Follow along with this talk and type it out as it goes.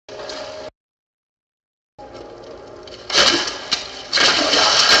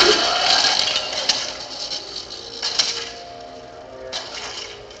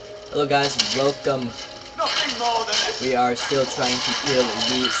Hello guys, welcome. Nothing more than this. We are still trying to kill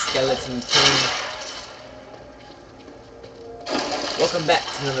the Skeleton King. Welcome back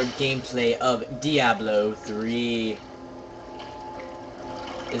to another gameplay of Diablo 3.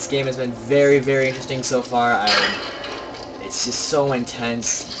 This game has been very interesting so far. It's just so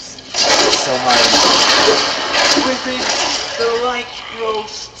intense. It's so hard. With it, the light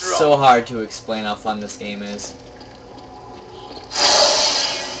grows strong. So hard to explain how fun this game is.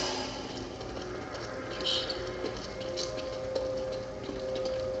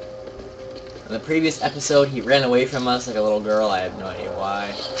 In the previous episode, he ran away from us like a little girl. I have no idea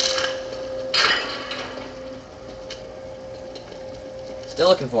why. Still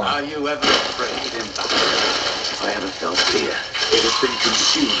looking for him. Are you ever afraid in battle? I haven't felt fear. It has been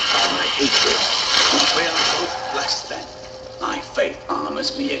consumed by my hatred. We are both blessed then. My faith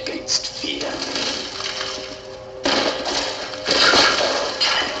armors me against fear.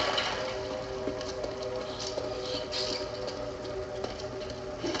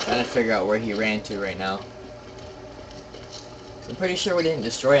 Trying to figure out where he ran to right now. I'm pretty sure we didn't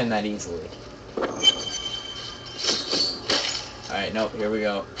destroy him that easily. Alright, nope, here we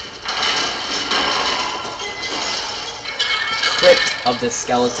go. Crypt of the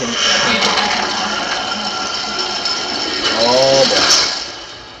Skeleton King. Oh boy.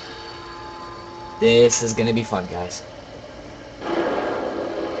 This is gonna be fun, guys.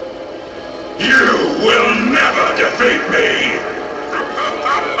 You will never defeat me!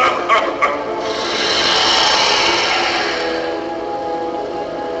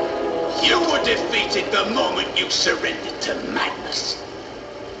 You were defeated the moment you surrendered to madness.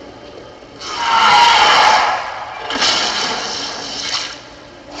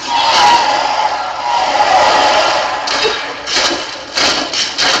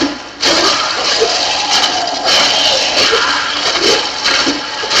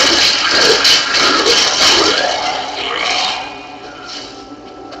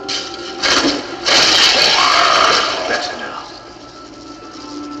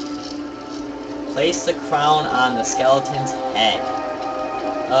 Place the crown on the skeleton's head.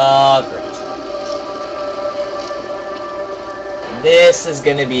 Oh, great. This is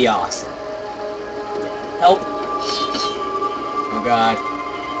gonna be awesome. Help! Oh god.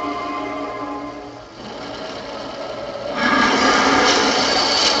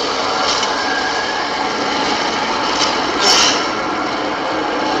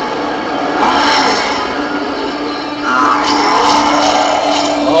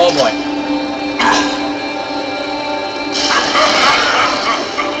 Oh boy.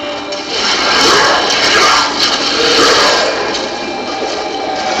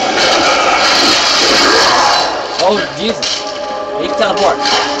 Oh, Jesus. He can teleport.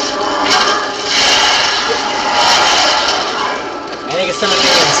 I think it's some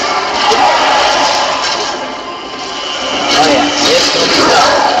minions. Oh yeah, this is gonna be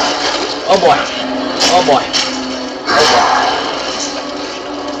tough. Oh boy. Oh boy. Oh boy.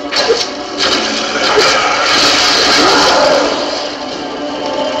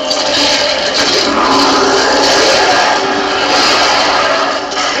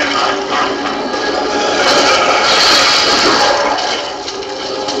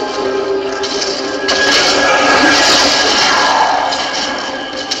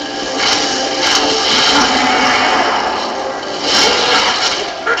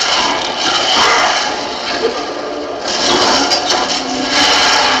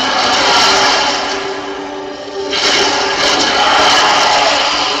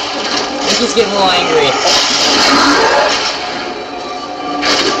 He's getting a little angry.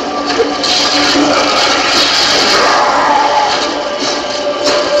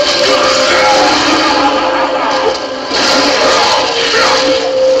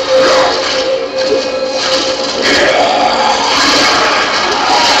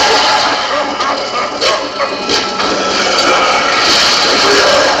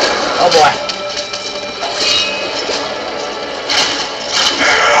 Oh boy.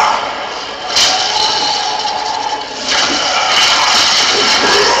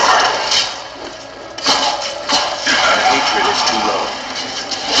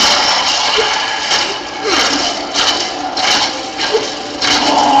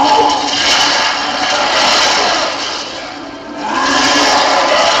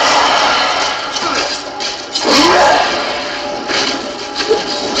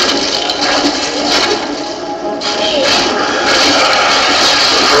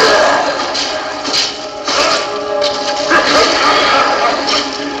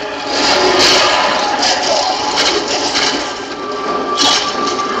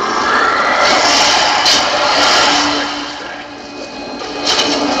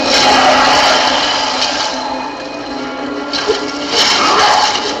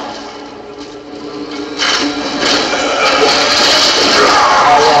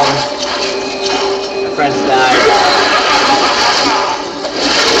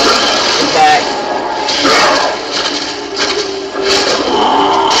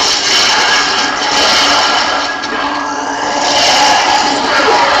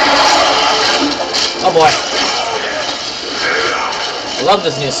 love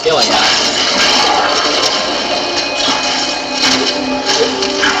this new skill I got.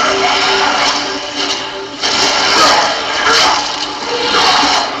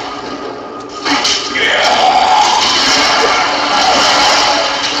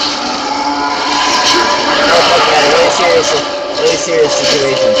 Really serious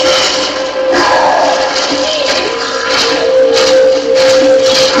situation.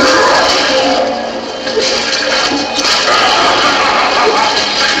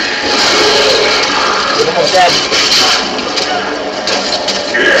 I'm almost dead.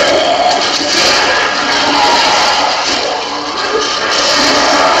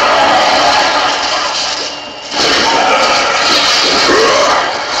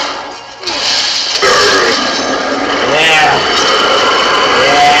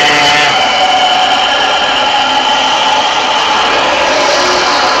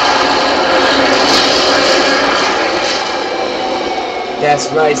 That's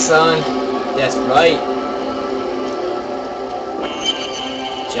right, son. That's right.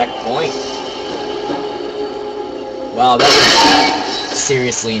 Checkpoint. Wow, that was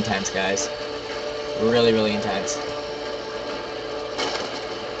seriously intense, guys. Really, really intense.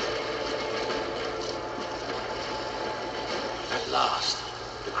 At last,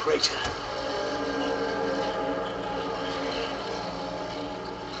 the crater.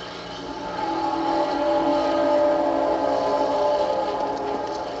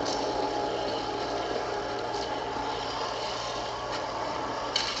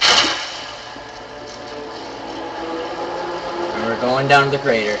 Going down to the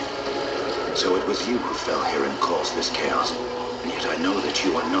crater. So it was you who fell here and caused this chaos. And yet I know that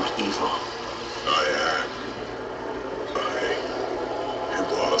you are not evil. I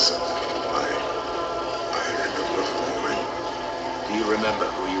remember falling. Do you remember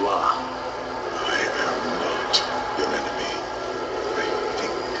who you are? I am not your enemy. I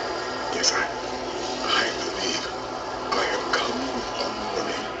think, yes, I believe I have come on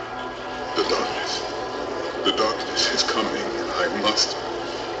running. The darkness is coming, and I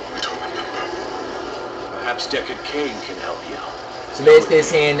don't remember. Perhaps Deckard Cain can help you. So basically it's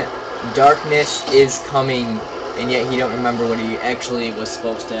saying darkness is coming, and yet he don't remember what he actually was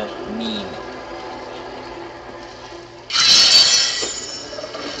supposed to mean.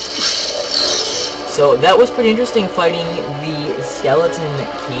 So that was pretty interesting, fighting the Skeleton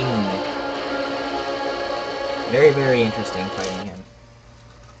King. Very, very interesting fighting him.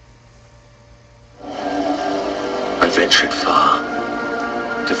 I ventured far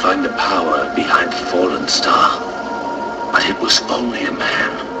to find the power behind the fallen star, but it was only a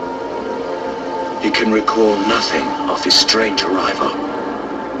man. He can recall nothing of his strange arrival.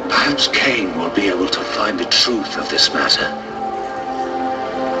 Perhaps Cain will be able to find the truth of this matter.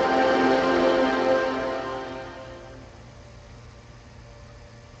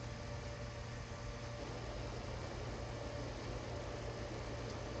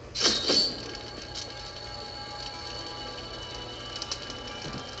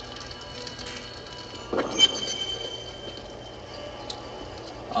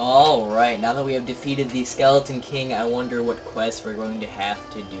 Alright, now that we have defeated the Skeleton King, I wonder what quest we're going to have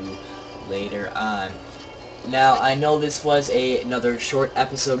to do later on. Now, I know this was another short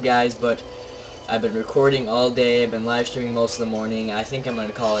episode, guys, but I've been recording all day, I've been live streaming most of the morning. I think I'm going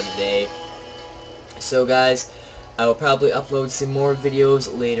to call it a day. So, guys, I will probably upload some more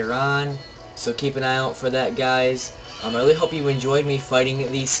videos later on, so keep an eye out for that, guys. I really hope you enjoyed me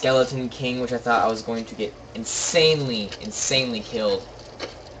fighting the Skeleton King, which I thought I was going to get insanely killed.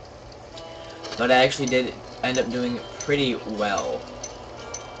 But I actually did end up doing pretty well.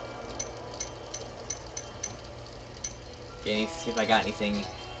 Okay, see if I got anything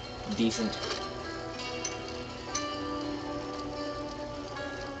decent.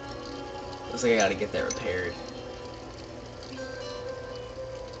 Looks like I gotta get that repaired.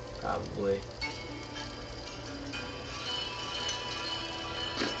 Probably.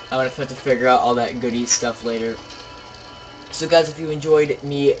 I'm gonna have to figure out all that goodie stuff later. So guys, if you enjoyed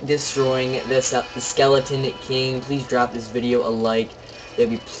me destroying the Skeleton King, please drop this video a like. There'll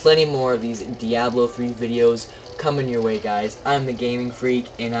be plenty more of these Diablo 3 videos coming your way, guys. I'm the Gaming Freak,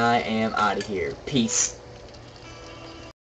 and I am out of here. Peace.